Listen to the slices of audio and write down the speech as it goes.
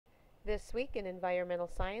This week in Environmental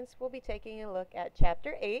Science, we'll be taking a look at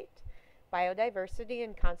Chapter 8, Biodiversity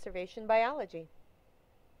and Conservation Biology.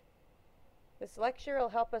 This lecture will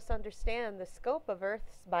help us understand the scope of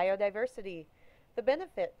Earth's biodiversity, the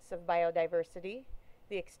benefits of biodiversity,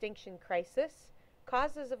 the extinction crisis,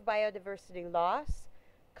 causes of biodiversity loss,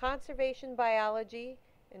 conservation biology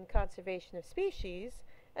and conservation of species,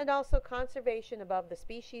 and also conservation above the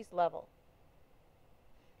species level.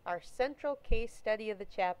 Our central case study of the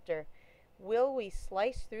chapter, will we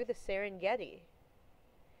slice through the Serengeti?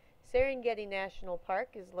 Serengeti National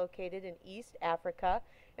Park is located in East Africa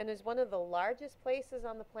and is one of the largest places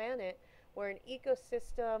on the planet where an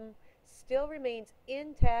ecosystem still remains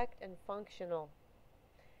intact and functional.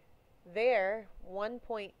 There,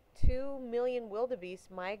 1.2 million wildebeest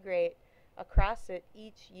migrate across it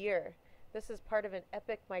each year. This is part of an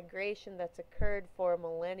epic migration that's occurred for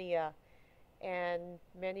millennia, and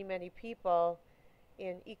many people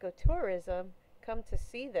in ecotourism come to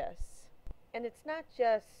see this. And it's not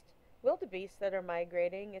just wildebeest that are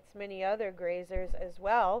migrating, it's many other grazers as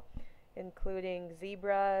well, including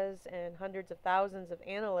zebras and hundreds of thousands of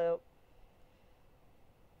antelope.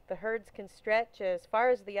 The herds can stretch as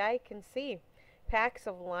far as the eye can see. Packs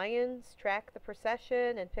of lions track the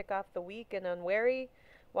procession and pick off the weak and unwary,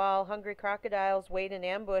 while hungry crocodiles wait in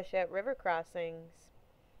ambush at river crossings.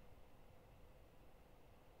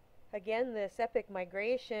 Again, this epic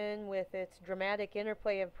migration, with its dramatic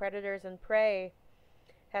interplay of predators and prey,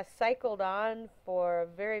 has cycled on for a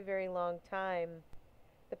very long time.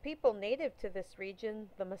 The people native to this region,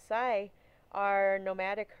 the Maasai, are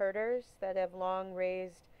nomadic herders that have long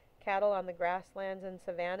raised cattle on the grasslands and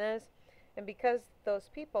savannas. And because those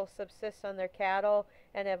people subsist on their cattle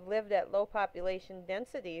and have lived at low population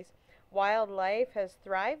densities, wildlife has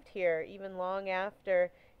thrived here even long after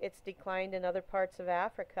it's declined in other parts of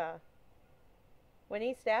Africa. When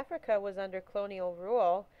East Africa was under colonial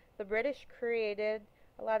rule, the British created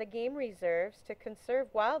a lot of game reserves to conserve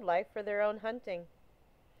wildlife for their own hunting.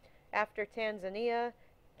 After Tanzania,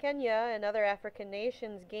 Kenya, and other African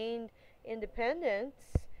nations gained independence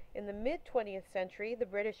in the mid-20th century, the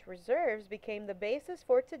British reserves became the basis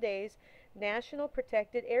for today's national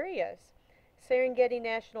protected areas. Serengeti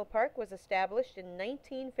National Park was established in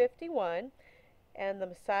 1951, and the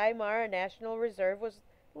Masai Mara National Reserve was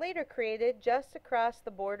later created just across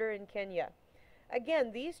the border in Kenya.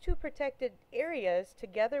 Again, these two protected areas,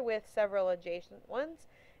 together with several adjacent ones,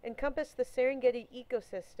 encompass the Serengeti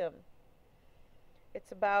ecosystem.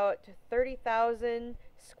 It's about 30,000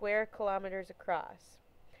 square kilometers across,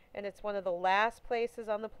 and it's one of the last places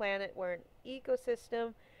on the planet where an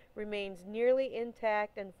ecosystem remains nearly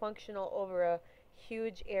intact and functional over a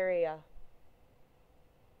huge area.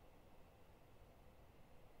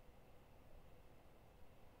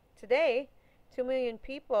 Today, 2 million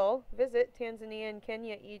people visit Tanzania and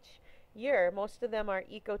Kenya each year. Most of them are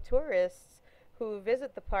ecotourists who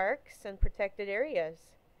visit the parks and protected areas.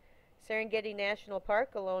 Serengeti National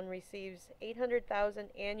Park alone receives 800,000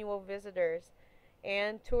 annual visitors,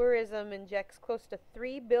 and tourism injects close to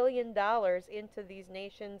 $3 billion into these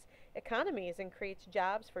nations' economies and creates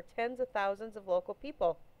jobs for tens of thousands of local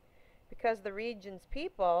people. Because the region's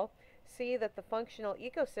people see that the functional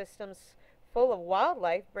ecosystems full of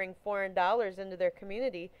wildlife bring foreign dollars into their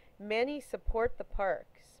community, many support the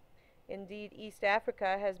parks. Indeed, East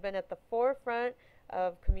Africa has been at the forefront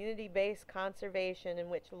of community-based conservation, in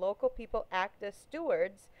which local people act as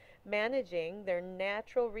stewards, managing their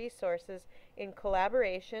natural resources in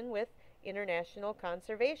collaboration with international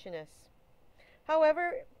conservationists.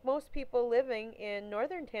 However, most people living in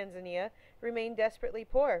northern Tanzania remain desperately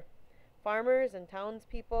poor. Farmers and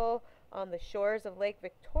townspeople on the shores of Lake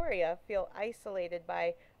Victoria feel isolated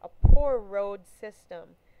by a poor road system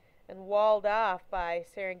and walled off by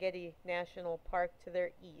Serengeti National Park to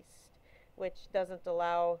their east, which doesn't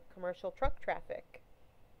allow commercial truck traffic.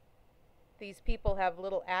 These people have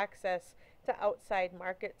little access to outside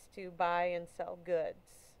markets to buy and sell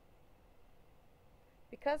goods.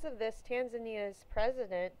 Because of this, Tanzania's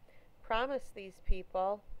president promised these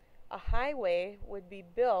people a highway would be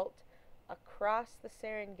built across the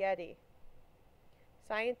Serengeti.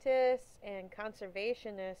 Scientists and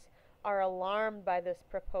conservationists are alarmed by this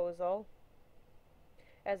proposal,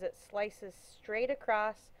 as it slices straight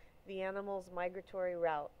across the animal's migratory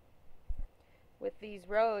route. With these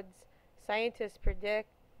roads, scientists predict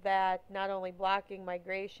that not only blocking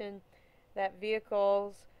migration, that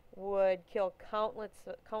vehicles would kill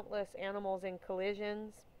countless animals in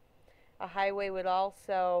collisions. A highway would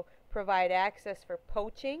also provide access for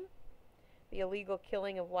poaching, the illegal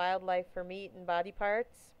killing of wildlife for meat and body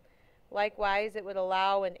parts, Likewise, it would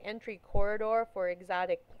allow an entry corridor for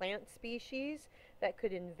exotic plant species that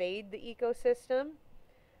could invade the ecosystem.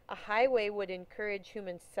 A highway would encourage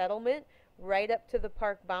human settlement right up to the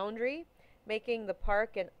park boundary, making the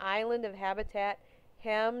park an island of habitat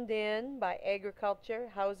hemmed in by agriculture,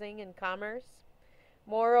 housing, and commerce.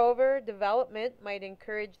 Moreover, development might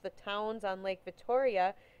encourage the towns on Lake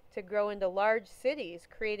Victoria to grow into large cities,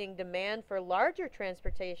 creating demand for larger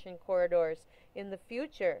transportation corridors in the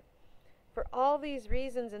future. For all these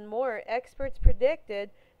reasons and more, experts predicted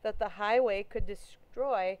that the highway could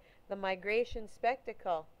destroy the migration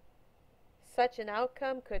spectacle. Such an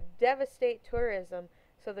outcome could devastate tourism,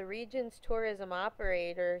 so the region's tourism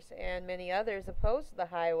operators and many others opposed the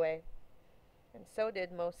highway. And so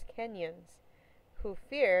did most Kenyans, who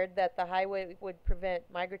feared that the highway would prevent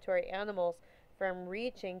migratory animals from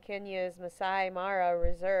reaching Kenya's Masai Mara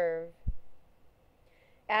Reserve.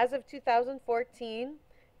 As of 2014,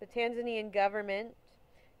 the Tanzanian government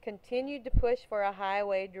continued to push for a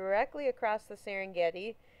highway directly across the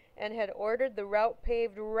Serengeti and had ordered the route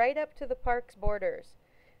paved right up to the park's borders,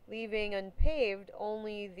 leaving unpaved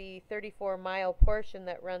only the 34-mile portion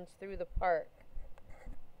that runs through the park.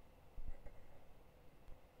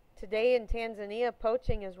 Today in Tanzania,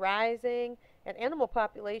 poaching is rising and animal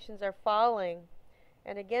populations are falling.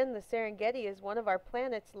 And again, the Serengeti is one of our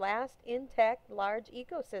planet's last intact large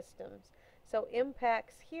ecosystems, so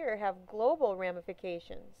impacts here have global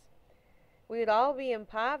ramifications. We would all be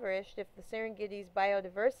impoverished if the Serengeti's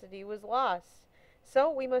biodiversity was lost.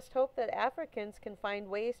 So we must hope that Africans can find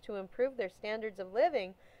ways to improve their standards of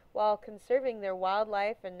living while conserving their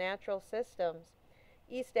wildlife and natural systems.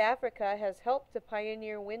 East Africa has helped to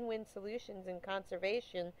pioneer win-win solutions in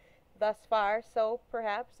conservation thus far, so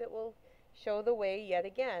perhaps it will show the way yet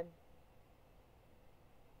again.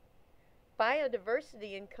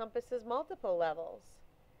 Biodiversity encompasses multiple levels.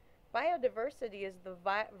 Biodiversity is the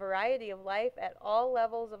variety of life at all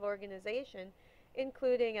levels of organization,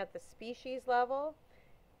 including at the species level,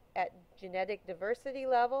 at genetic diversity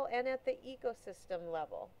level, and at the ecosystem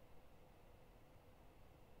level.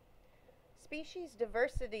 Species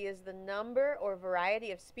diversity is the number or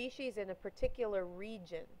variety of species in a particular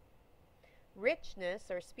region. Richness,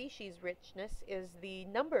 or species richness, is the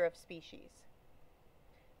number of species.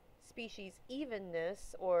 Species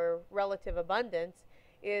evenness, or relative abundance,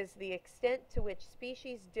 is the extent to which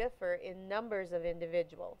species differ in numbers of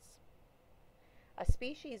individuals. A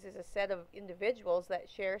species is a set of individuals that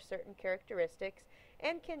share certain characteristics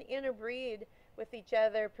and can interbreed with each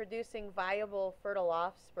other, producing viable, fertile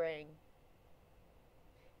offspring.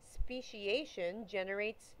 Speciation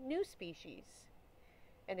generates new species,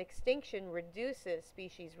 and extinction reduces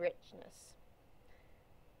species richness.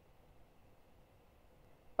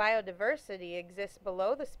 Biodiversity exists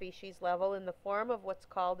below the species level in the form of what's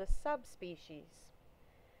called a subspecies.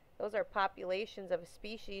 Those are populations of a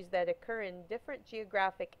species that occur in different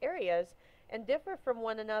geographic areas and differ from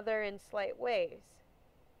one another in slight ways.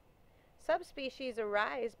 Subspecies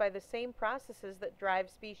arise by the same processes that drive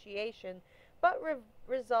speciation, but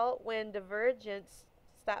result when divergence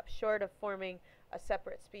stops short of forming a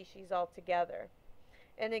separate species altogether.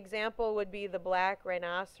 An example would be the black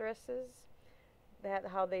rhinoceroses,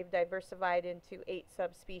 how they've diversified into 8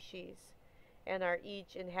 subspecies and are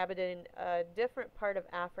each inhabiting a different part of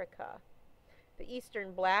Africa. The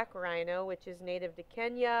eastern black rhino, which is native to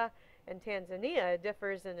Kenya and Tanzania,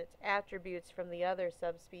 differs in its attributes from the other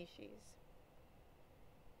subspecies.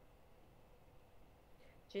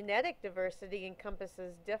 Genetic diversity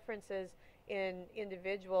encompasses differences in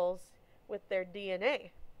individuals with their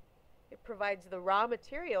DNA. It provides the raw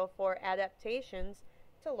material for adaptations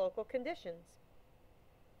to local conditions.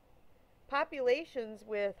 Populations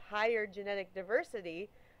with higher genetic diversity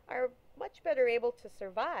are much better able to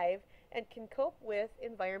survive and can cope with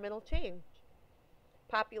environmental change.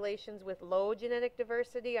 Populations with low genetic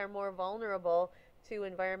diversity are more vulnerable to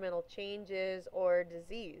environmental changes or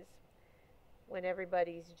disease. When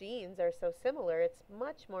everybody's genes are so similar, it's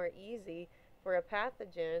much more easy for a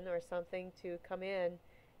pathogen or something to come in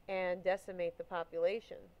and decimate the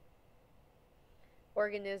population.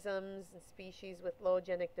 Organisms and species with low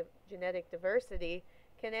genetic diversity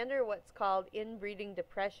can enter what's called inbreeding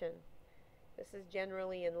depression. This is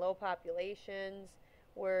generally in low populations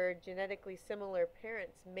where genetically similar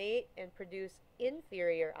parents mate and produce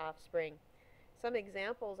inferior offspring. Some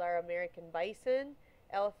examples are American bison,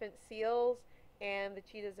 elephant seals, and the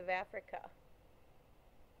cheetahs of Africa.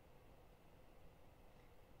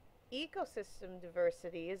 Ecosystem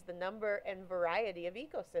diversity is the number and variety of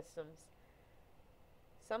ecosystems.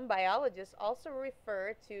 Some biologists also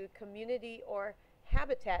refer to community or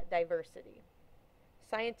habitat diversity.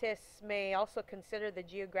 Scientists may also consider the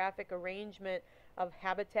geographic arrangement of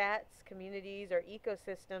habitats, communities, or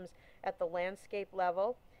ecosystems at the landscape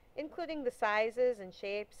level, including the sizes and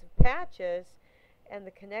shapes of patches and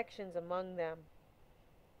the connections among them.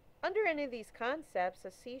 Under any of these concepts,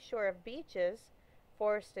 a seashore of beaches,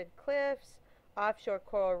 forested cliffs, offshore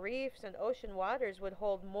coral reefs, and ocean waters would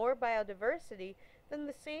hold more biodiversity than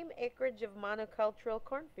the same acreage of monocultural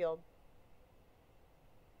cornfield.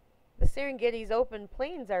 The Serengeti's open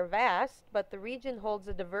plains are vast, but the region holds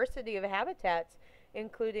a diversity of habitats,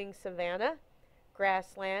 including savanna,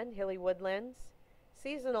 grassland, hilly woodlands,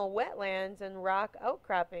 seasonal wetlands, and rock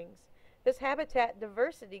outcroppings. This habitat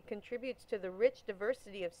diversity contributes to the rich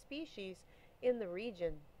diversity of species in the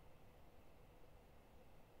region.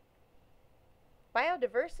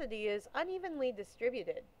 Biodiversity is unevenly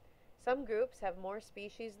distributed. Some groups have more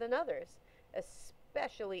species than others,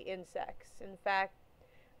 especially insects. In fact,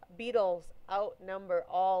 beetles outnumber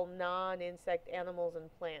all non-insect animals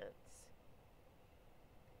and plants.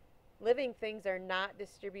 Living things are not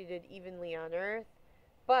distributed evenly on Earth,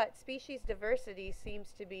 but species diversity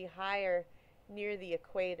seems to be higher near the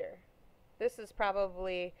equator. This is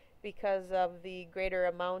probably because of the greater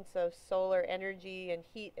amounts of solar energy and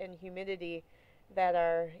heat and humidity that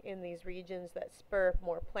are in these regions that spur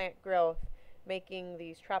more plant growth, making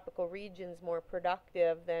these tropical regions more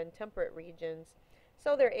productive than temperate regions.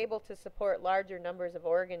 So they're able to support larger numbers of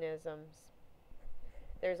organisms.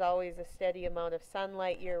 There's always a steady amount of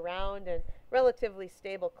sunlight year-round and relatively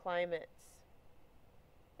stable climates.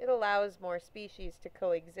 It allows more species to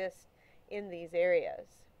coexist in these areas.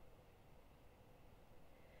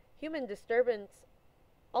 Human disturbance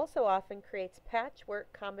also often creates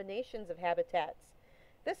patchwork combinations of habitats.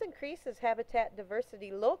 This increases habitat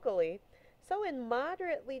diversity locally, so in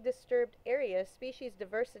moderately disturbed areas, species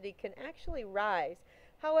diversity can actually rise.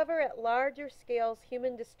 However, at larger scales,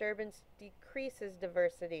 human disturbance decreases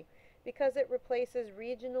diversity because it replaces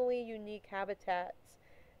regionally unique habitats.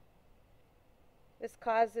 This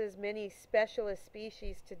causes many specialist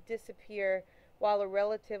species to disappear while a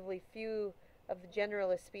relatively few of the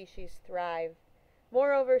generalist species thrive.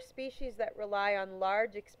 Moreover, species that rely on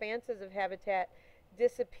large expanses of habitat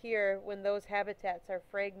disappear when those habitats are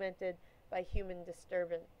fragmented by human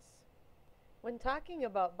disturbance. When talking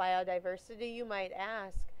about biodiversity, you might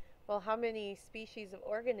ask, well, how many species of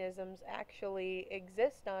organisms actually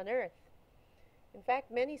exist on Earth? In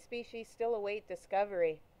fact, many species still await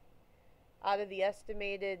discovery. Out of the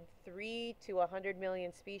estimated 3 to 100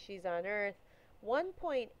 million species on Earth,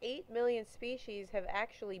 1.8 million species have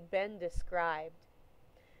actually been described.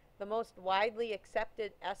 The most widely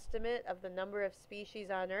accepted estimate of the number of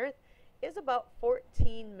species on Earth is about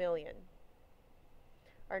 14 million.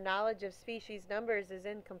 Our knowledge of species numbers is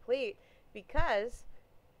incomplete because,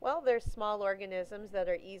 well, there's small organisms that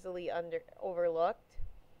are easily overlooked.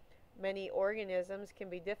 Many organisms can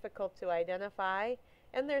be difficult to identify,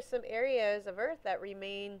 and there's some areas of Earth that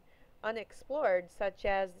remain unexplored, such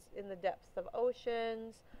as in the depths of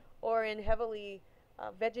oceans or in heavily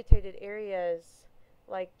vegetated areas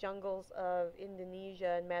like jungles of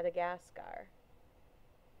Indonesia and Madagascar.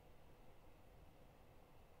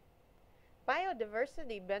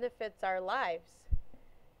 Biodiversity benefits our lives.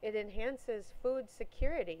 It enhances food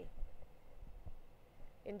security.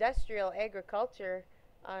 Industrial agriculture,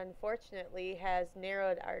 unfortunately, has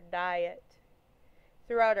narrowed our diet.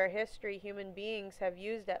 Throughout our history, human beings have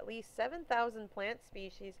used at least 7,000 plant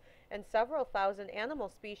species and several thousand animal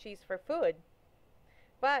species for food.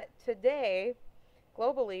 But today,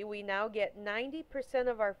 globally, we now get 90%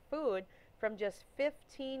 of our food from just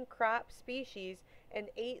 15 crop species and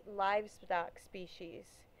 8 livestock species.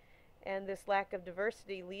 And this lack of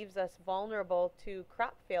diversity leaves us vulnerable to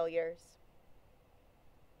crop failures.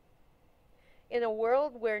 In a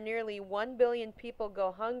world where nearly 1 billion people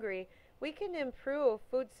go hungry, we can improve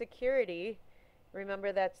food security.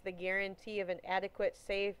 Remember, that's the guarantee of an adequate,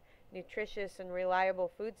 safe, nutritious, and reliable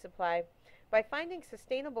food supply by finding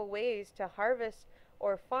sustainable ways to harvest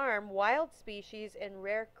or farm wild species and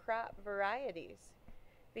rare crop varieties.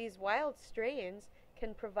 These wild strains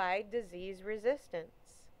can provide disease resistance.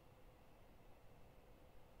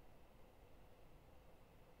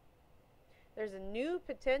 There's a new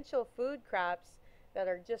potential food crops that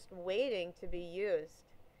are just waiting to be used.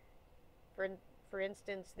 For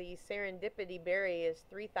instance, the serendipity berry is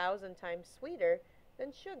 3,000 times sweeter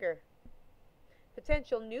than sugar.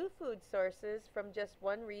 Potential new food sources from just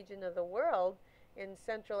one region of the world in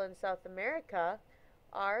Central and South America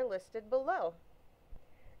are listed below.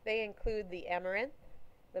 They include the amaranth,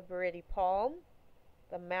 the buriti palm,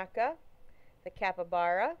 the maca, the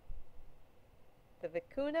capybara, the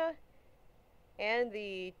vicuna, and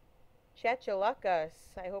the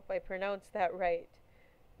Chachalakas. I hope I pronounced that right.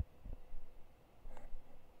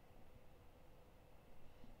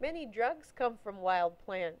 Many drugs come from wild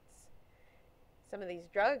plants. Some of these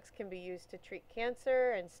drugs can be used to treat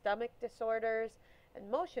cancer and stomach disorders and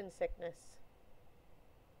motion sickness.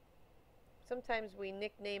 Sometimes we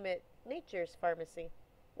nickname it nature's pharmacy.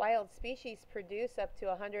 Wild species produce up to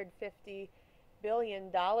 $150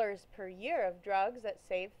 billion per year of drugs that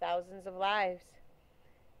save thousands of lives.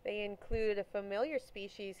 They include a familiar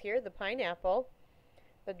species here, the pineapple.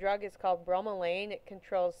 The drug is called bromelain. It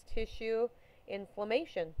controls tissue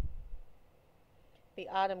inflammation. The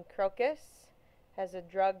autumn crocus has a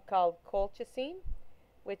drug called colchicine,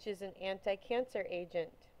 which is an anti-cancer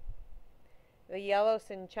agent. The yellow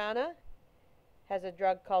cinchona has a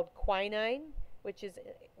drug called quinine, which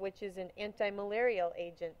is an anti-malarial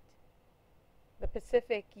agent. The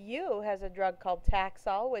Pacific yew has a drug called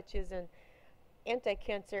Taxol, which is an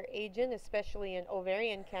anti-cancer agent, especially in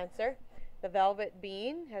ovarian cancer. The velvet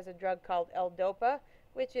bean has a drug called L-Dopa,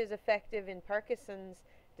 which is effective in Parkinson's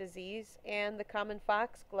disease, and the common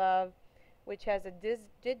foxglove, which has a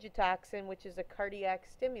digitoxin, which is a cardiac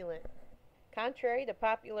stimulant. Contrary to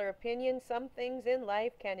popular opinion, some things in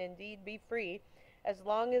life can indeed be free as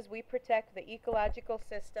long as we protect the ecological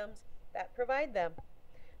systems that provide them.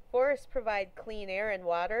 Forests provide clean air and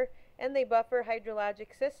water, and they buffer hydrologic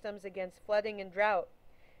systems against flooding and drought.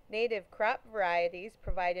 Native crop varieties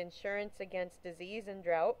provide insurance against disease and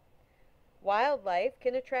drought. Wildlife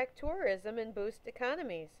can attract tourism and boost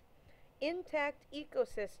economies. Intact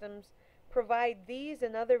ecosystems provide these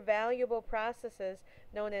and other valuable processes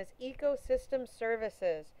known as ecosystem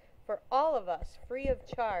services for all of us, free of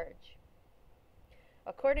charge.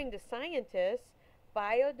 According to scientists,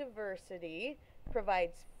 biodiversity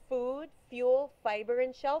provides food, fuel, fiber,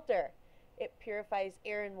 and shelter. It purifies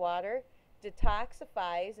air and water,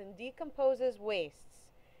 detoxifies and decomposes wastes.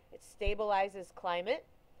 It stabilizes climate,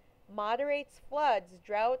 moderates floods,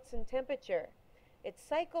 droughts, and temperature. It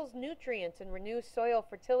cycles nutrients and renews soil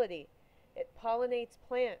fertility. It pollinates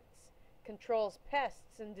plants, controls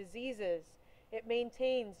pests and diseases. It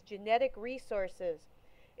maintains genetic resources.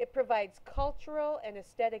 It provides cultural and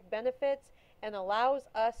aesthetic benefits and allows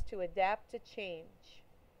us to adapt to change.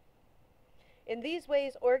 In these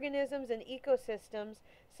ways, organisms and ecosystems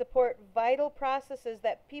support vital processes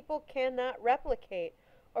that people cannot replicate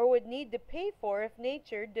or would need to pay for if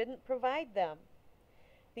nature didn't provide them.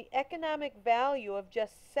 The economic value of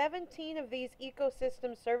just 17 of these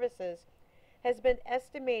ecosystem services has been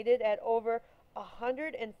estimated at over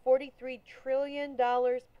 $143 trillion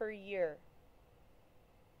per year.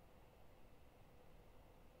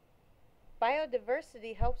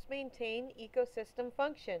 Biodiversity helps maintain ecosystem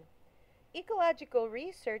function. Ecological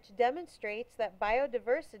research demonstrates that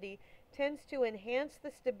biodiversity tends to enhance the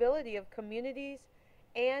stability of communities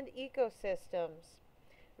and ecosystems.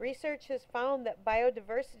 Research has found that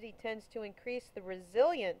biodiversity tends to increase the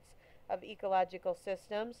resilience of ecological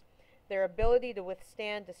systems, their ability to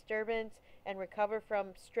withstand disturbance and recover from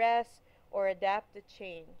stress or adapt to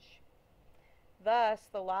change. Thus,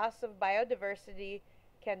 the loss of biodiversity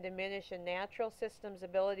can diminish a natural system's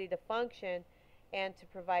ability to function and to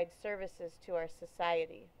provide services to our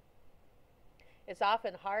society. It's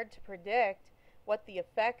often hard to predict what the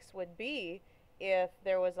effects would be if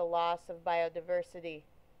there was a loss of biodiversity.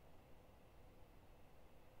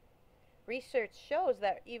 Research shows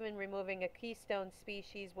that even removing a keystone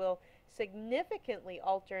species will significantly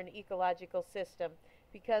alter an ecological system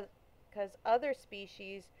because other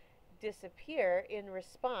species disappear in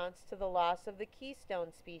response to the loss of the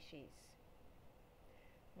keystone species.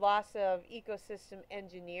 Loss of ecosystem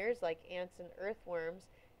engineers like ants and earthworms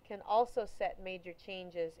can also set major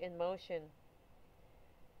changes in motion.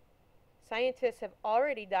 Scientists have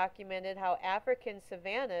already documented how African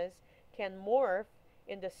savannas can morph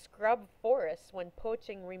into scrub forests when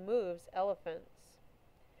poaching removes elephants.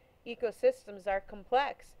 Ecosystems are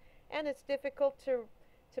complex, and it's difficult to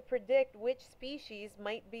predict which species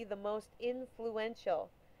might be the most influential.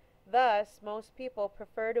 Thus, most people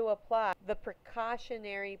prefer to apply the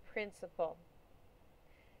precautionary principle.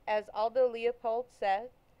 As Aldo Leopold said,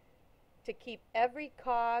 to keep every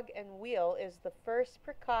cog and wheel is the first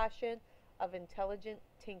precaution of intelligent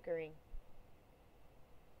tinkering.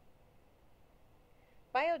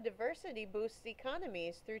 Biodiversity boosts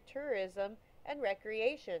economies through tourism and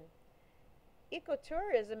recreation.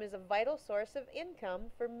 Ecotourism is a vital source of income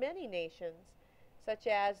for many nations, such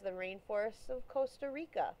as the rainforests of Costa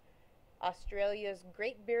Rica, Australia's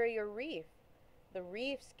Great Barrier Reef, the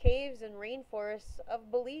reefs, caves, and rainforests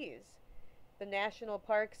of Belize, the national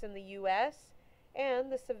parks in the U.S.,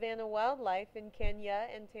 and the savanna wildlife in Kenya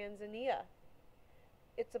and Tanzania.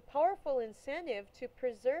 It's a powerful incentive to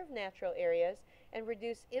preserve natural areas and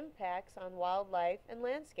reduce impacts on wildlife and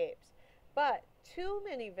landscapes. But too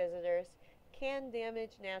many visitors can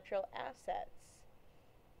damage natural assets.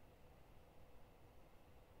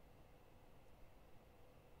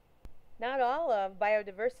 Not all of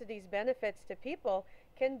biodiversity's benefits to people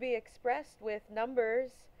can be expressed with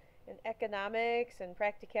numbers and economics and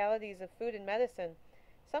practicalities of food and medicine.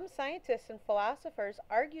 Some scientists and philosophers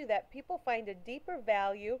argue that people find a deeper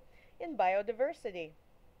value in biodiversity.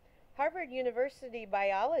 Harvard University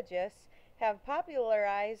biologists have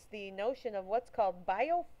popularized the notion of what's called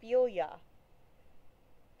biophilia.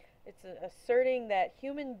 It's asserting that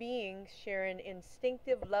human beings share an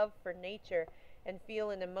instinctive love for nature and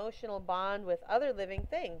feel an emotional bond with other living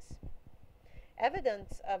things.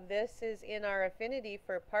 Evidence of this is in our affinity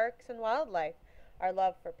for parks and wildlife, our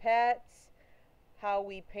love for pets, how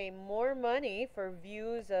we pay more money for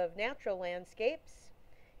views of natural landscapes,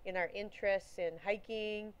 in our interests in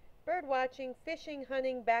hiking, bird watching, fishing,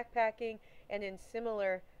 hunting, backpacking, and in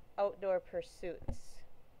similar outdoor pursuits.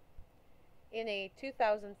 In a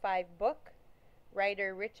 2005 book,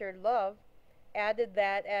 writer Richard Love added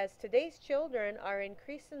that as today's children are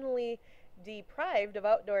increasingly deprived of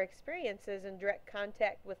outdoor experiences and direct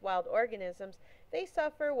contact with wild organisms, they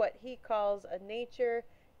suffer what he calls a nature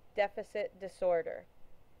deficit disorder.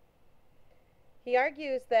 He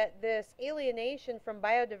argues that this alienation from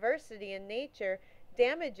biodiversity and nature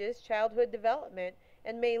damages childhood development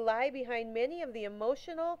and may lie behind many of the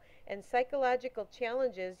emotional and psychological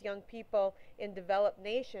challenges young people in developed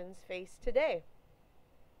nations face today.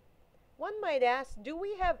 One might ask, do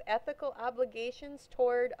we have ethical obligations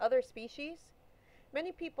toward other species?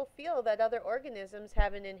 Many people feel that other organisms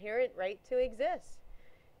have an inherent right to exist.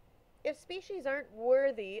 If species aren't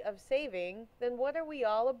worthy of saving, then what are we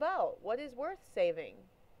all about? What is worth saving?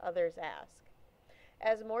 Others ask.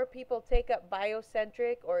 As more people take up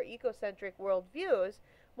biocentric or ecocentric worldviews,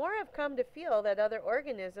 more have come to feel that other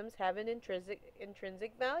organisms have an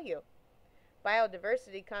intrinsic value.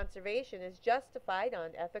 Biodiversity conservation is justified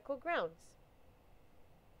on ethical grounds.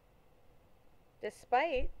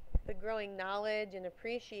 Despite the growing knowledge and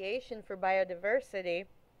appreciation for biodiversity,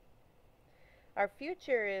 our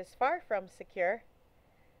future is far from secure.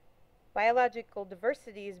 Biological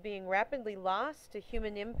diversity is being rapidly lost to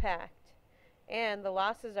human impact, and the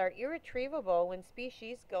losses are irretrievable when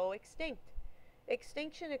species go extinct.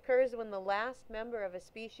 Extinction occurs when the last member of a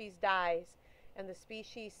species dies and the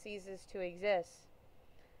species ceases to exist.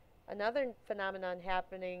 Another phenomenon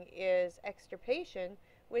happening is extirpation,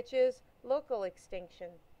 which is local extinction.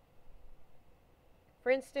 For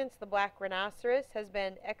instance, the black rhinoceros has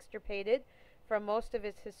been extirpated from most of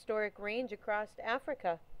its historic range across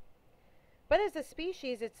Africa. But as a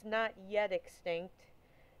species, it's not yet extinct.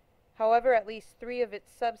 However, at least 3 of its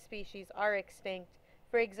subspecies are extinct.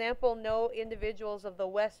 For example, no individuals of the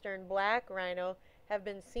western black rhino have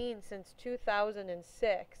been seen since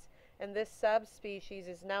 2006, and this subspecies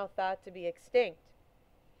is now thought to be extinct.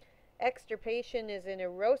 Extirpation is an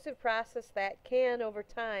erosive process that can, over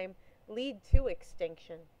time, lead to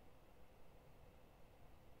extinction.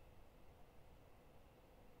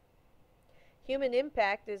 Human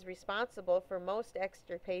impact is responsible for most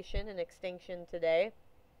extirpation and extinction today,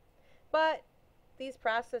 but these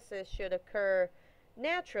processes should occur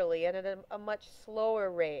naturally and at a much slower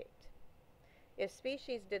rate. If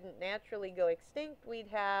species didn't naturally go extinct, we'd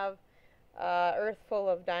have Earth full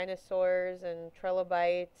of dinosaurs and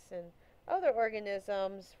trilobites and other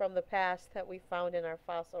organisms from the past that we found in our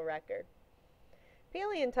fossil record.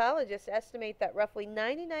 Paleontologists estimate that roughly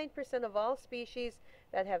 99% of all species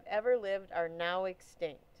that have ever lived are now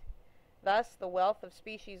extinct. Thus, the wealth of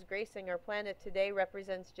species gracing our planet today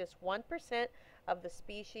represents just 1% of the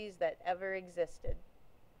species that ever existed.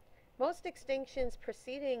 Most extinctions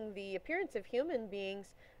preceding the appearance of human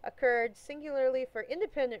beings occurred singularly for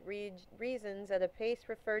independent reasons at a pace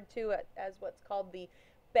referred to as what's called the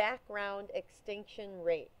background extinction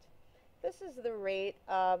rate. This is the rate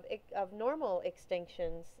of normal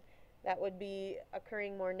extinctions that would be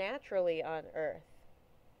occurring more naturally on Earth.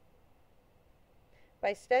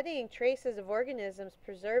 By studying traces of organisms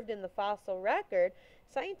preserved in the fossil record,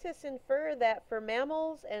 scientists infer that for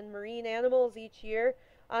mammals and marine animals each year,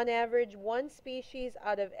 on average, 1 species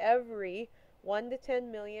out of every 1 to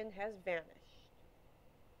 10 million has vanished.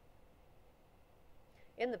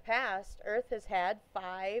 In the past, Earth has had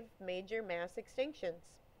 5 major mass extinctions.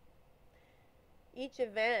 Each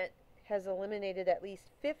event has eliminated at least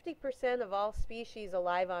 50% of all species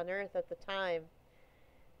alive on Earth at the time.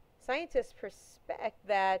 Scientists suspect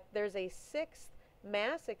that there's a 6th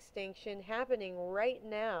mass extinction happening right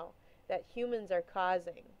now that humans are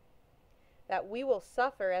causing, that we will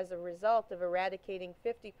suffer as a result of eradicating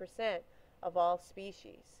 50% of all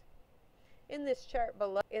species. In this chart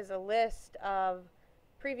below is a list of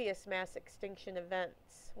previous mass extinction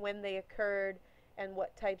events, when they occurred, and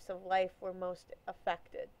what types of life were most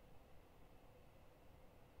affected.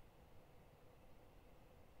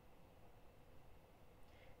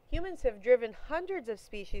 Humans have driven hundreds of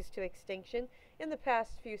species to extinction in the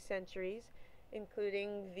past few centuries,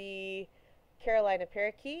 including the Carolina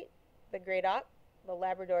parakeet, the great auk, the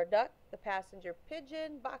Labrador duck, the passenger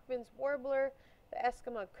pigeon, Bachman's warbler, the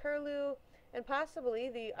Eskimo curlew, and possibly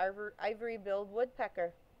the ivory-billed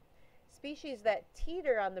woodpecker. Species that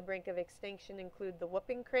teeter on the brink of extinction include the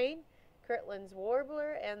whooping crane, Kirtland's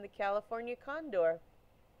warbler, and the California condor.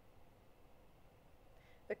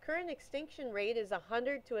 The current extinction rate is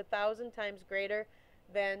 100 to 1,000 times greater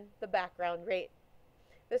than the background rate.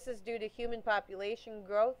 This is due to human population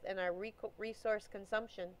growth and our resource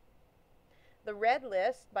consumption. The red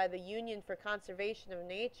list by the Union for Conservation of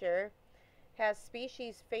Nature has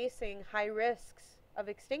species facing high risks of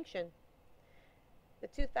extinction. The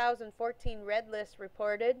 2014 red list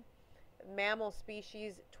reported mammal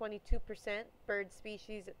species 22%, bird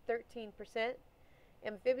species at 13%,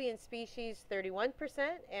 amphibian species 31%,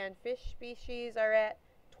 and fish species are at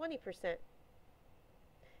 20%.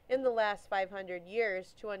 In the last 500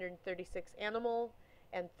 years, 236 animal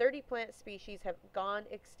and 30 plant species have gone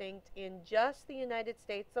extinct in just the United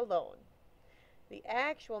States alone. The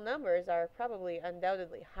actual numbers are probably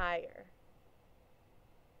undoubtedly higher.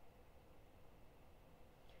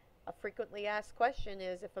 A frequently asked question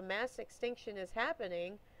is, if a mass extinction is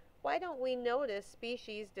happening, why don't we notice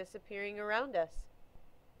species disappearing around us?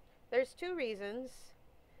 There's two reasons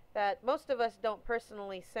that most of us don't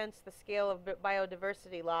personally sense the scale of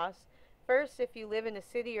biodiversity loss. First, if you live in a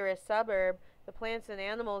city or a suburb, the plants and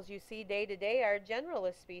animals you see day to day are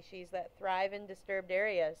generalist species that thrive in disturbed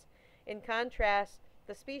areas. In contrast,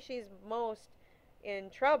 the species most in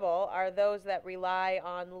trouble are those that rely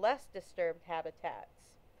on less disturbed habitats.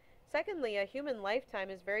 Secondly, a human lifetime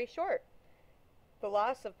is very short. The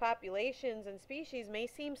loss of populations and species may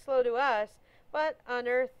seem slow to us, but on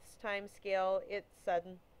Earth's time scale, it's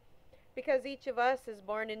sudden. Because each of us is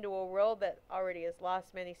born into a world that already has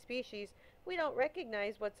lost many species, we don't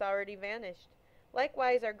recognize what's already vanished.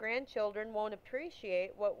 Likewise, our grandchildren won't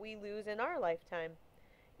appreciate what we lose in our lifetime.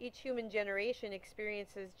 Each human generation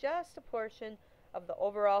experiences just a portion of the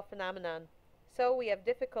overall phenomenon, so we have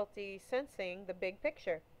difficulty sensing the big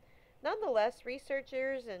picture. Nonetheless,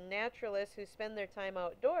 researchers and naturalists who spend their time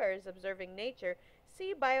outdoors observing nature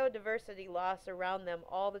see biodiversity loss around them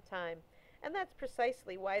all the time, and that's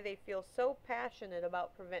precisely why they feel so passionate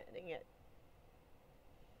about preventing it.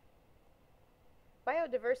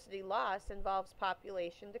 Biodiversity loss involves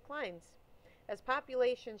population declines. As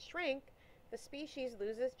populations shrink, the species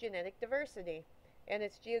loses genetic diversity, and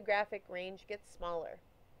its geographic range gets smaller.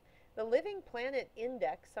 The Living Planet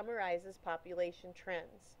Index summarizes population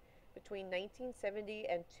trends. Between 1970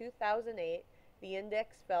 and 2008, the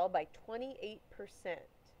index fell by 28%,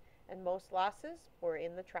 and most losses were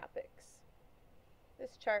in the tropics.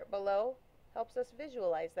 This chart below helps us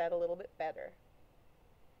visualize that a little bit better.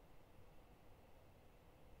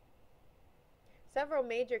 Several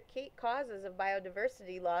major causes of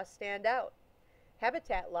biodiversity loss stand out.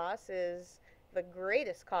 Habitat loss is the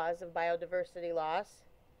greatest cause of biodiversity loss.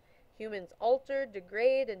 Humans alter,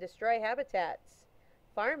 degrade, and destroy habitats.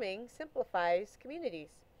 Farming simplifies communities.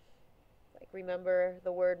 Like, remember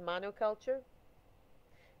the word monoculture?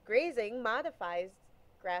 Grazing modifies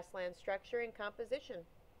grassland structure and composition.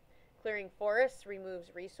 Clearing forests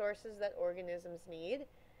removes resources that organisms need,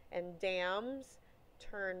 and dams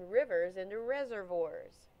turn rivers into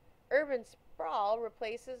reservoirs. Urban sprawl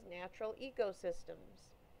replaces natural ecosystems.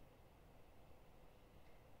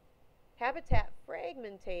 Habitat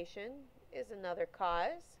fragmentation is another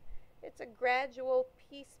cause. It's a gradual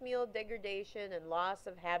piecemeal degradation and loss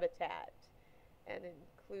of habitat, and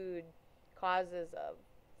include causes of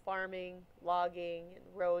farming, logging, and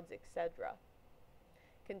roads, etc.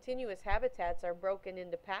 Continuous habitats are broken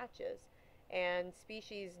into patches, and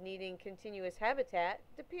species needing continuous habitat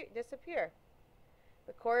disappear.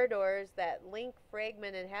 The corridors that link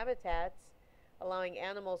fragmented habitats, allowing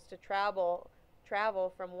animals to travel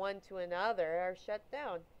from one to another, are shut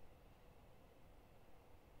down.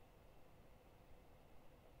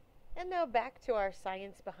 And now back to our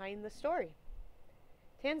science behind the story.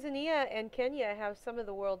 Tanzania and Kenya have some of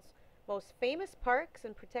the world's most famous parks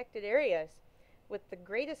and protected areas, with the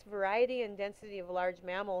greatest variety and density of large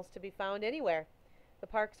mammals to be found anywhere. The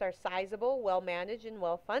parks are sizable, well managed, and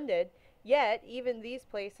well funded, yet even these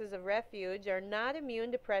places of refuge are not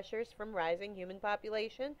immune to pressures from rising human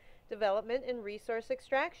population, development, and resource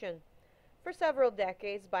extraction. For several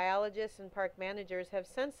decades, biologists and park managers have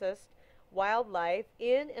censused wildlife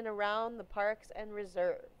in and around the parks and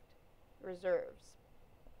reserves.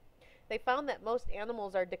 They found that most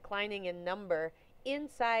animals are declining in number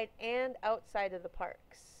inside and outside of the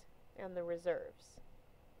parks and the reserves.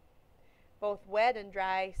 Both wet and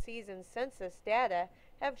dry season census data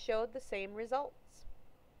have showed the same results.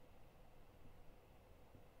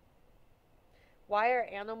 Why are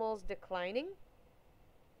animals declining?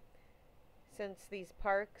 Since these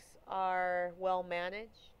parks are well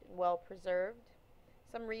managed and well preserved.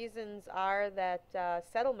 Some reasons are that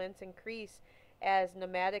settlements increase as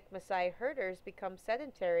nomadic Maasai herders become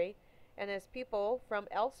sedentary and as people from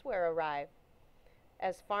elsewhere arrive.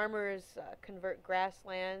 As farmers convert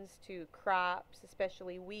grasslands to crops,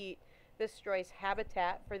 especially wheat, this destroys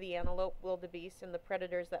habitat for the antelope, wildebeest, and the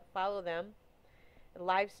predators that follow them. And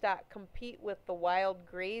livestock compete with the wild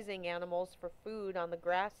grazing animals for food on the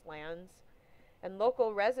grasslands, and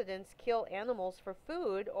local residents kill animals for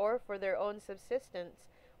food or for their own subsistence,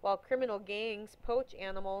 while criminal gangs poach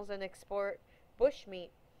animals and export bushmeat,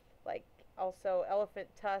 like also elephant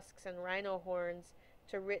tusks and rhino horns,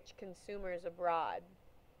 to rich consumers abroad.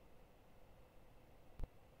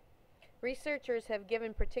 Researchers have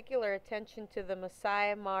given particular attention to the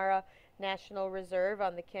Masai Mara National Reserve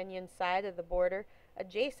on the Kenyan side of the border,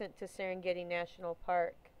 adjacent to Serengeti National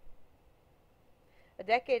Park. A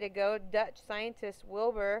decade ago, Dutch scientist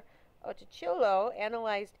Wilbur Ottocillo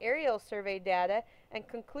analyzed aerial survey data and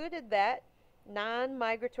concluded that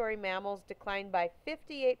non-migratory mammals declined by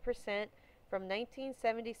 58% from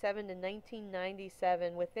 1977 to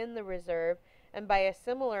 1997 within the reserve and by a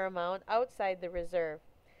similar amount outside the reserve.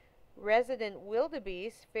 Resident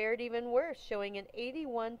wildebeest fared even worse, showing an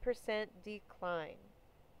 81% decline.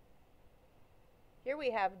 Here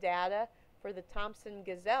we have data for the Thompson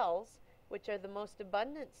gazelles, which are the most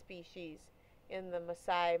abundant species in the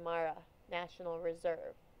Masai Mara National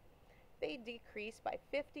Reserve. They decreased by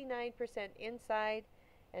 59% inside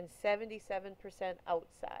and 77%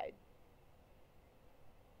 outside.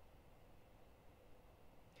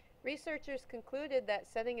 Researchers concluded that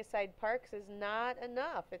setting aside parks is not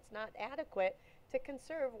enough. It's not adequate to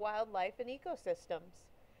conserve wildlife and ecosystems.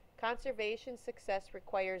 Conservation success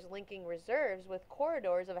requires linking reserves with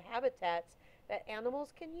corridors of habitats that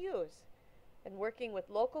animals can use and working with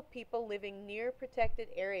local people living near protected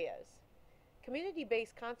areas.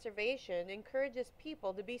 Community-based conservation encourages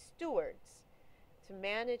people to be stewards, to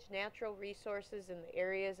manage natural resources in the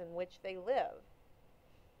areas in which they live.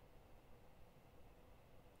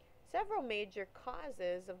 Several major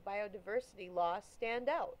causes of biodiversity loss stand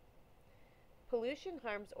out. Pollution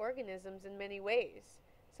harms organisms in many ways,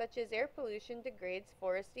 such as air pollution degrades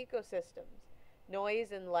forest ecosystems.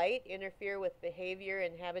 Noise and light interfere with behavior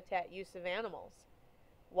and habitat use of animals.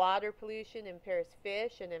 Water pollution impairs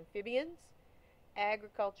fish and amphibians.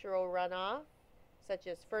 Agricultural runoff, such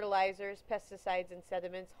as fertilizers, pesticides, and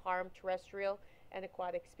sediments, harm terrestrial and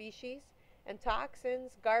aquatic species. And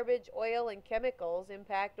toxins, garbage, oil, and chemicals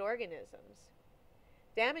impact organisms.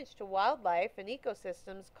 Damage to wildlife and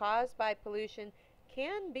ecosystems caused by pollution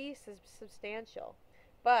can be substantial,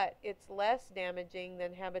 but it's less damaging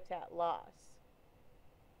than habitat loss.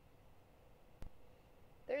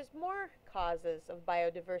 There's more causes of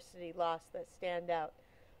biodiversity loss that stand out.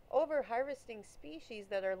 Over-harvesting species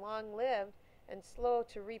that are long-lived and slow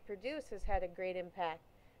to reproduce has had a great impact.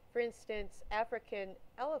 For instance, African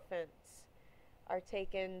elephants are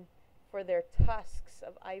taken for their tusks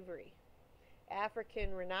of ivory.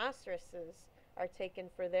 African rhinoceroses are taken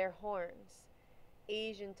for their horns.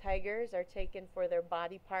 Asian tigers are taken for their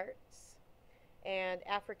body parts. And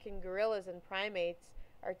African gorillas and primates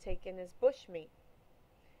are taken as bushmeat.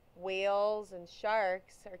 Whales and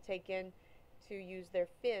sharks are taken to use their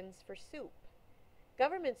fins for soup.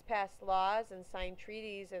 Governments pass laws and sign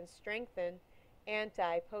treaties and strengthen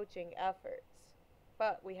anti-poaching efforts.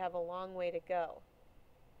 But we have a long way to go.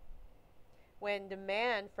 When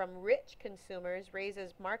demand from rich consumers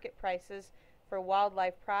raises market prices for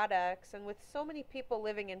wildlife products, and with so many people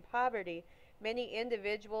living in poverty, many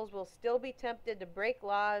individuals will still be tempted to break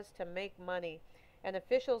laws to make money, and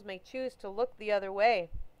officials may choose to look the other way.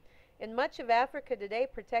 In much of Africa today,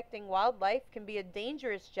 protecting wildlife can be a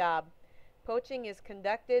dangerous job. Poaching is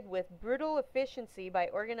conducted with brutal efficiency by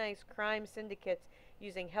organized crime syndicates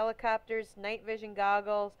using helicopters, night vision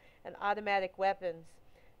goggles, and automatic weapons.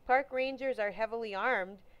 Park rangers are heavily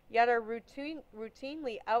armed, yet are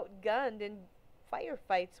routinely outgunned in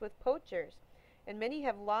firefights with poachers. and many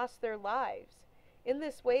have lost their lives. In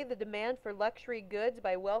this way, the demand for luxury goods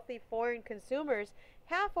by wealthy foreign consumers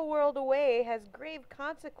half a world away has grave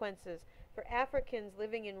consequences for Africans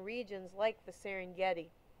living in regions like the Serengeti.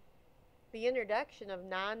 The introduction of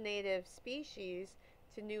non-native species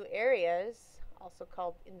to new areas, also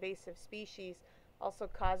called invasive species, also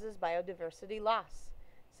causes biodiversity loss.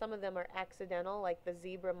 Some of them are accidental, like the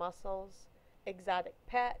zebra mussels, exotic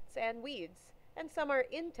pets, and weeds. And some are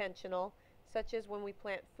intentional, such as when we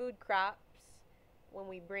plant food crops, when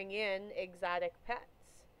we bring in exotic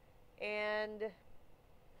pets, and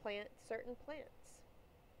plant certain plants.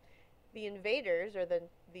 The invaders, or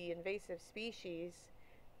the invasive species,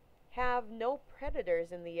 have no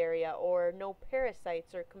predators in the area or no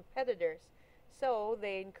parasites or competitors, so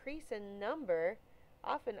they increase in number,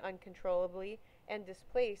 often uncontrollably, and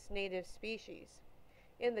displace native species.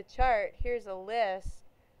 In the chart, here's a list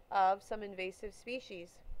of some invasive species.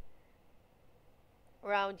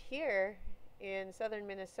 Around here in southern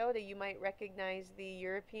Minnesota, you might recognize the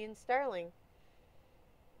European starling.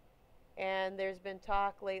 And there's been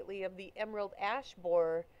talk lately of the emerald ash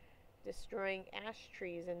borer destroying ash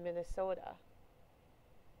trees in Minnesota.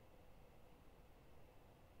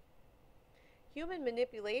 Human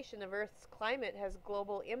manipulation of Earth's climate has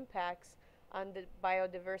global impacts on the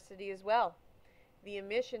biodiversity as well. The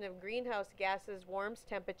emission of greenhouse gases warms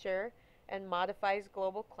temperature and modifies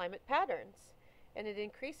global climate patterns, and it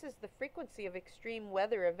increases the frequency of extreme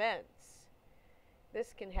weather events.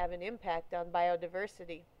 This can have an impact on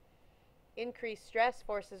biodiversity. Increased stress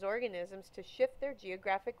forces organisms to shift their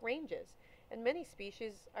geographic ranges, and many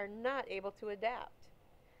species are not able to adapt.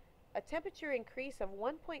 A temperature increase of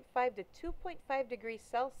 1.5 to 2.5 degrees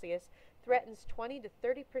Celsius threatens 20 to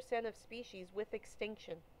 30% of species with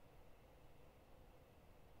extinction.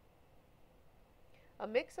 A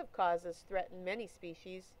mix of causes threaten many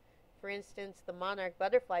species. For instance, the monarch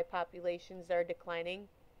butterfly populations are declining.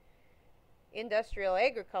 Industrial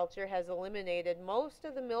agriculture has eliminated most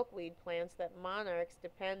of the milkweed plants that monarchs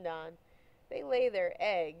depend on. They lay their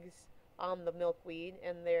eggs on the milkweed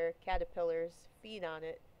and their caterpillars feed on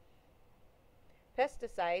it.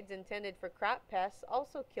 Pesticides intended for crop pests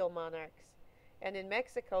also kill monarchs, and in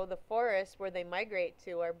Mexico, the forests where they migrate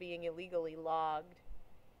to are being illegally logged.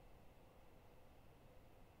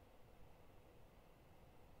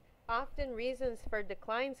 Often reasons for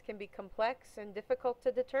declines can be complex and difficult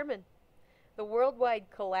to determine. The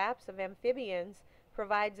worldwide collapse of amphibians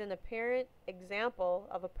provides an apparent example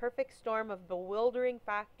of a perfect storm of bewildering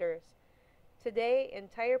factors. Today,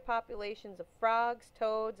 entire populations of frogs,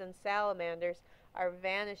 toads, and salamanders are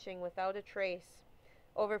vanishing without a trace.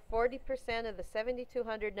 Over 40% of the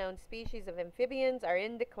 7,200 known species of amphibians are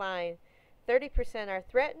in decline. 30% are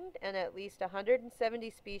threatened, and at least 170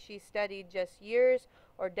 species studied just years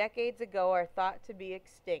or decades ago are thought to be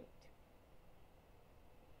extinct.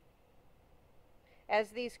 As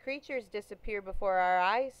these creatures disappear before our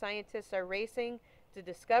eyes, scientists are racing to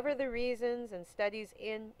discover the reasons, and studies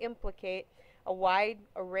implicate a wide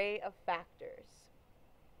array of factors.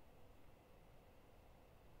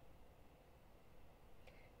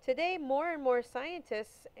 Today, more and more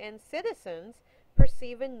scientists and citizens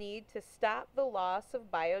perceive a need to stop the loss of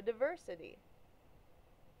biodiversity.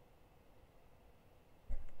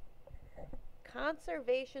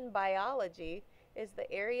 Conservation biology is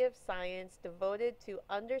the area of science devoted to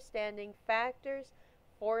understanding factors,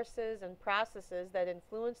 forces, and processes that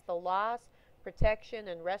influence the loss, protection,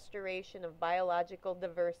 and restoration of biological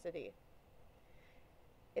diversity.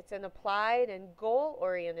 It's an applied and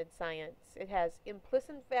goal-oriented science. It has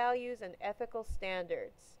implicit values and ethical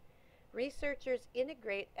standards. Researchers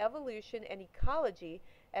integrate evolution and ecology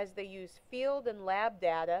as they use field and lab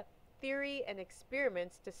data, theory, and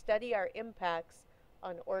experiments to study our impacts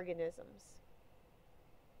on organisms.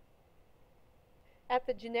 At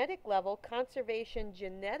the genetic level, conservation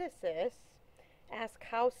geneticists ask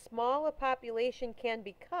how small a population can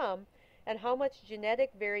become and how much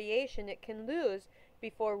genetic variation it can lose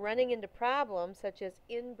before running into problems such as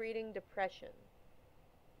inbreeding depression.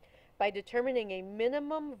 By determining a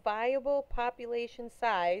minimum viable population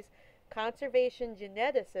size, conservation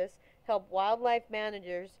geneticists help wildlife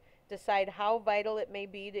managers decide how vital it may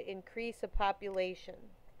be to increase a population.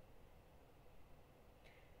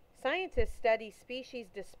 Scientists study species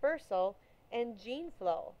dispersal and gene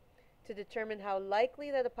flow to determine how likely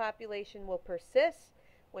that a population will persist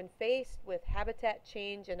when faced with habitat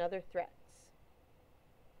change and other threats.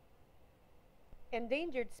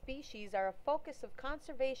 Endangered species are a focus of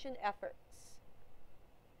conservation efforts.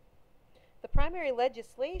 The primary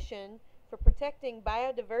legislation for protecting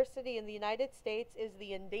biodiversity in the United States is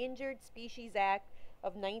the Endangered Species Act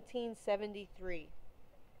of 1973.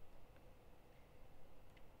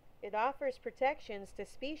 It offers protections to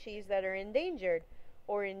species that are endangered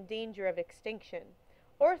or in danger of extinction,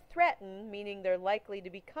 or threatened, meaning they're likely to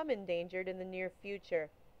become endangered in the near future.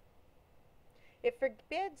 It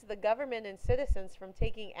forbids the government and citizens from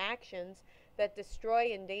taking actions that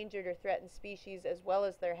destroy endangered or threatened species as well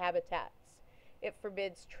as their habitats. It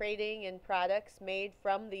forbids trading in products made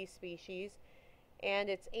from these species, and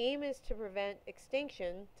its aim is to prevent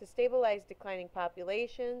extinction, to stabilize declining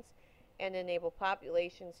populations, and enable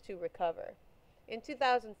populations to recover. In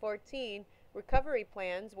 2014, recovery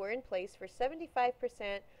plans were in place for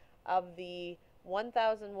 75% of the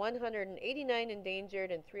 1,189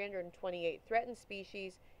 endangered and 328 threatened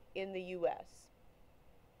species in the U.S.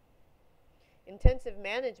 Intensive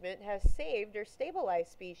management has saved or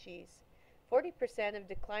stabilized species. 40% of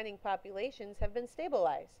declining populations have been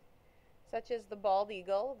stabilized, such as the bald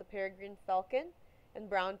eagle, the peregrine falcon, and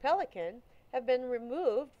brown pelican have been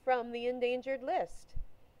removed from the endangered list.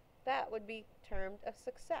 That would be termed a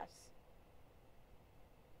success.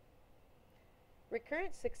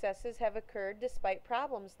 Recurrent successes have occurred despite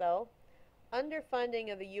problems, though.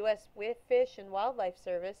 Underfunding of the U.S. Fish and Wildlife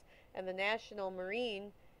Service and the National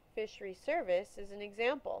Marine Fisheries Service is an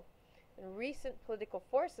example. And recent political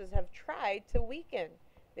forces have tried to weaken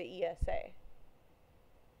the ESA.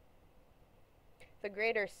 The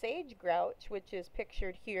greater sage grouch, which is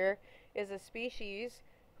pictured here, is a species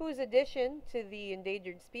whose addition to the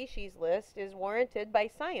endangered species list is warranted by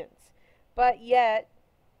science, but yet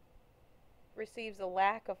receives a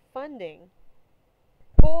lack of funding.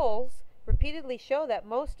 Polls repeatedly show that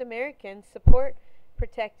most Americans support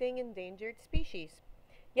protecting endangered species.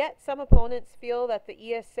 Yet some opponents feel that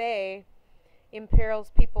the ESA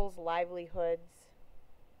imperils people's livelihoods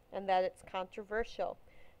and that it's controversial.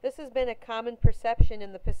 This has been a common perception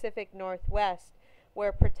in the Pacific Northwest,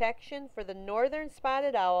 where protection for the northern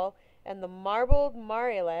spotted owl and the marbled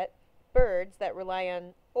mariolet, birds that rely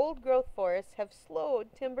on old-growth forests, have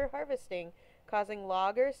slowed timber harvesting, causing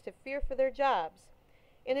loggers to fear for their jobs.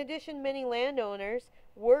 In addition, many landowners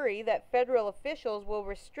worry that federal officials will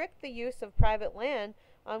restrict the use of private land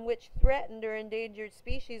on which threatened or endangered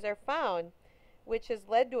species are found, which has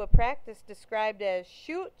led to a practice described as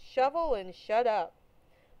shoot, shovel, and shut up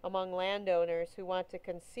among landowners who want to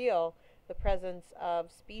conceal the presence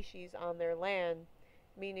of species on their land,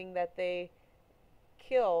 meaning that they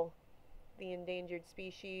kill the endangered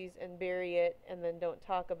species and bury it and then don't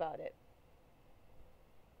talk about it.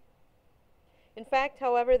 In fact,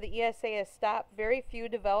 however, the ESA has stopped very few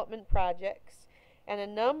development projects, and a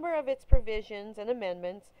number of its provisions and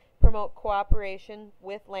amendments promote cooperation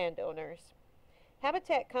with landowners.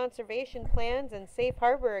 Habitat conservation plans and safe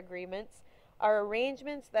harbor agreements are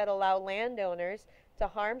arrangements that allow landowners to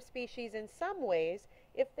harm species in some ways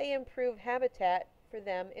if they improve habitat for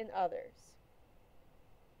them in others.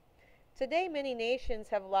 Today, many nations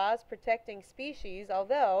have laws protecting species,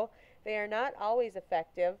 although they are not always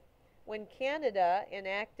effective. When Canada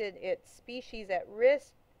enacted its Species at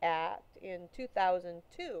Risk Act in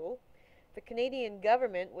 2002, the Canadian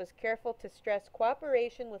government was careful to stress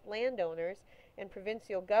cooperation with landowners and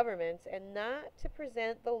provincial governments and not to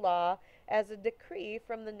present the law as a decree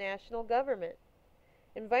from the national government.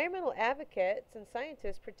 Environmental advocates and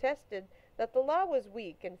scientists protested that the law was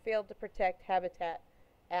weak and failed to protect habitat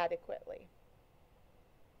adequately.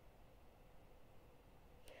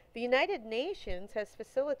 The United Nations has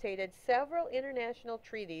facilitated several international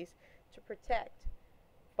treaties to protect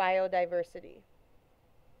biodiversity.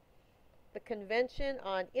 The Convention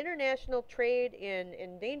on International Trade in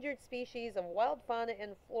Endangered Species of Wild Fauna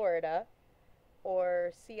in Florida,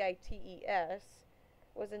 or CITES,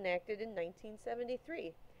 was enacted in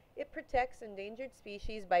 1973. It protects endangered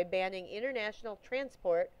species by banning international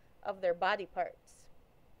transport of their body parts.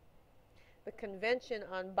 The Convention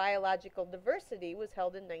on Biological Diversity was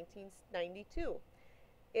held in 1992.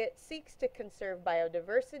 It seeks to conserve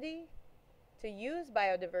biodiversity, to use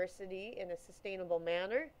biodiversity in a sustainable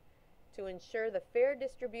manner, to ensure the fair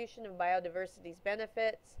distribution of biodiversity's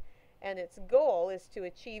benefits, and its goal is to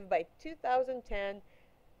achieve by 2010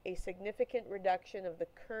 a significant reduction of the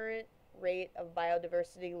current rate of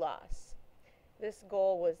biodiversity loss. This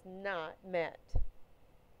goal was not met.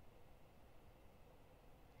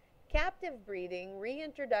 Captive breeding,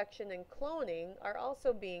 reintroduction, and cloning are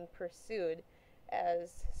also being pursued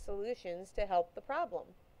as solutions to help the problem.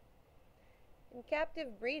 In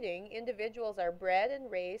captive breeding, individuals are bred and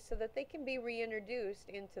raised so that they can be reintroduced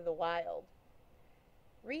into the wild.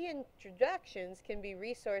 Reintroductions can be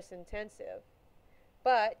resource intensive,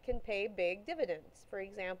 but can pay big dividends. For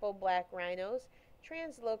example, black rhinos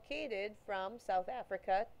translocated from South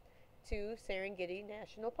Africa to Serengeti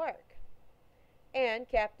National Park. And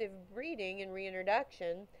captive breeding and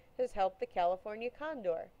reintroduction has helped the California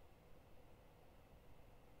condor.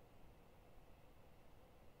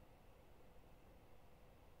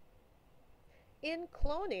 In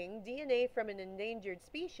cloning, DNA from an endangered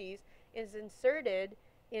species is inserted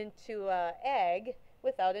into an egg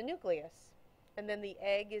without a nucleus. And then the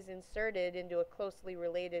egg is inserted into a closely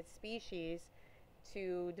related species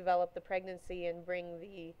to develop the pregnancy and bring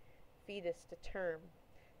the fetus to term.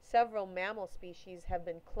 Several mammal species have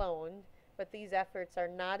been cloned, but these efforts are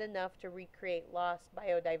not enough to recreate lost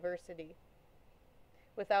biodiversity.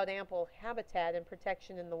 Without ample habitat and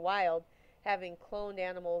protection in the wild, having cloned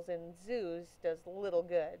animals in zoos does little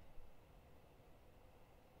good.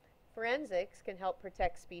 Forensics can help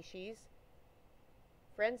protect species.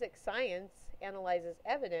 Forensic science analyzes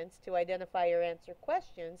evidence to identify or answer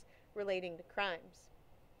questions relating to crimes.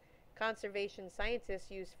 Conservation scientists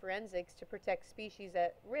use forensics to protect species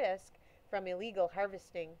at risk from illegal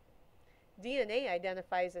harvesting. DNA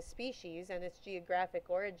identifies a species and its geographic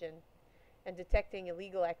origin, and detecting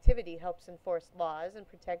illegal activity helps enforce laws and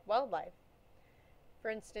protect wildlife. For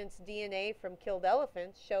instance, DNA from killed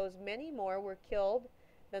elephants shows many more were killed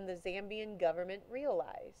than the Zambian government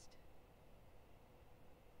realized.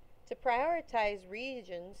 To prioritize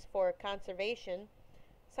regions for conservation,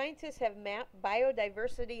 scientists have mapped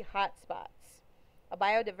biodiversity hotspots. A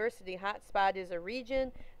biodiversity hotspot is a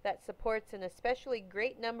region that supports an especially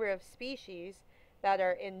great number of species that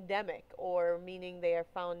are endemic, or meaning they are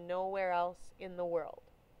found nowhere else in the world.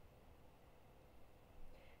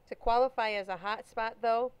 To qualify as a hotspot,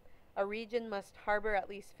 though, a region must harbor at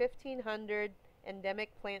least 1,500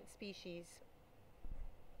 endemic plant species.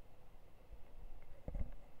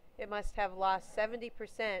 It must have lost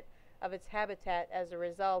 70% of its habitat as a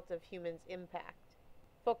result of humans' impact.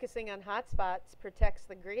 Focusing on hotspots protects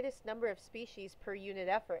the greatest number of species per unit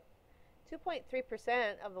effort.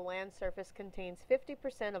 2.3% of the land surface contains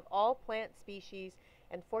 50% of all plant species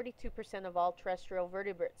and 42% of all terrestrial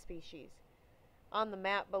vertebrate species. On the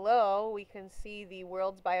map below, we can see the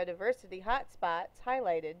world's biodiversity hotspots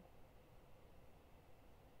highlighted.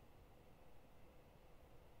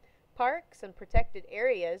 Parks and protected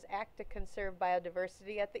areas act to conserve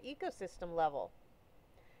biodiversity at the ecosystem level.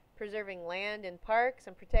 Preserving land in parks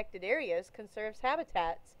and protected areas conserves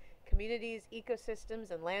habitats, communities,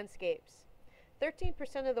 ecosystems, and landscapes.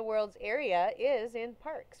 13% of the world's area is in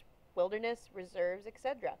parks, wilderness, reserves,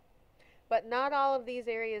 etc. But not all of these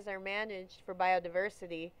areas are managed for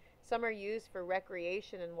biodiversity. Some are used for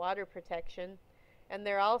recreation and water protection, and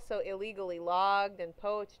they're also illegally logged and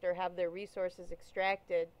poached or have their resources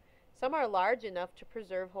extracted. Some are large enough to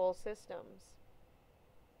preserve whole systems.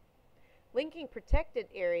 Linking protected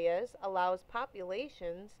areas allows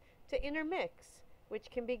populations to intermix, which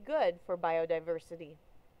can be good for biodiversity.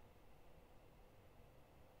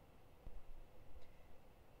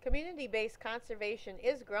 Community-based conservation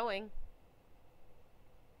is growing.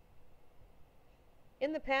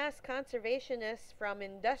 In the past, conservationists from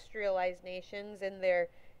industrialized nations, in their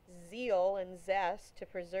zeal and zest to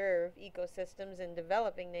preserve ecosystems in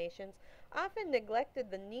developing nations, often neglected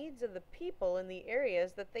the needs of the people in the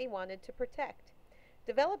areas that they wanted to protect.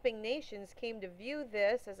 Developing nations came to view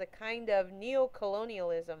this as a kind of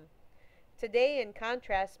neo-colonialism. Today, in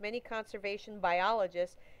contrast, many conservation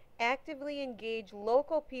biologists actively engage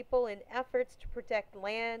local people in efforts to protect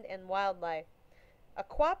land and wildlife. A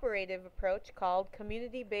cooperative approach called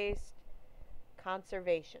community-based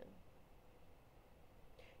conservation.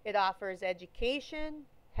 It offers education,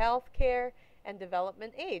 health care, and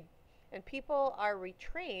development aid, and people are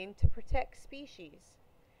retrained to protect species.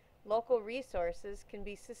 Local resources can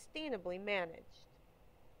be sustainably managed.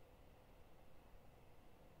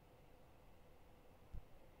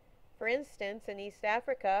 For instance, in East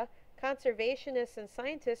Africa, conservationists and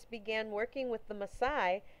scientists began working with the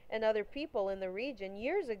Maasai and other people in the region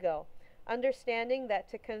years ago, understanding that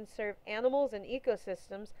to conserve animals and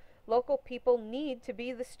ecosystems, local people need to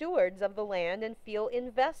be the stewards of the land and feel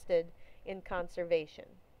invested in conservation.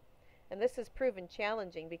 And this has proven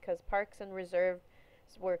challenging because parks and reserves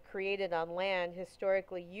were created on land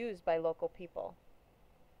historically used by local people.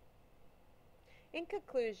 In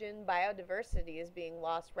conclusion, biodiversity is being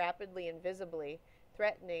lost rapidly and visibly,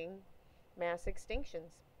 threatening mass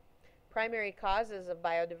extinctions. Primary causes of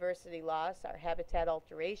biodiversity loss are habitat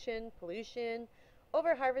alteration, pollution,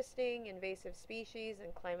 overharvesting, invasive species,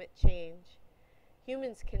 and climate change.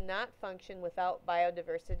 Humans cannot function without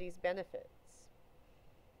biodiversity's benefits.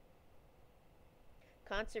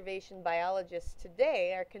 Conservation biologists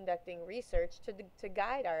today are conducting research to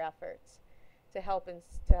guide our efforts. to help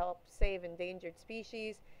save endangered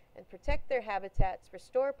species and protect their habitats,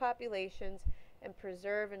 restore populations, and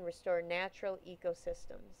preserve and restore natural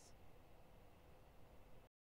ecosystems.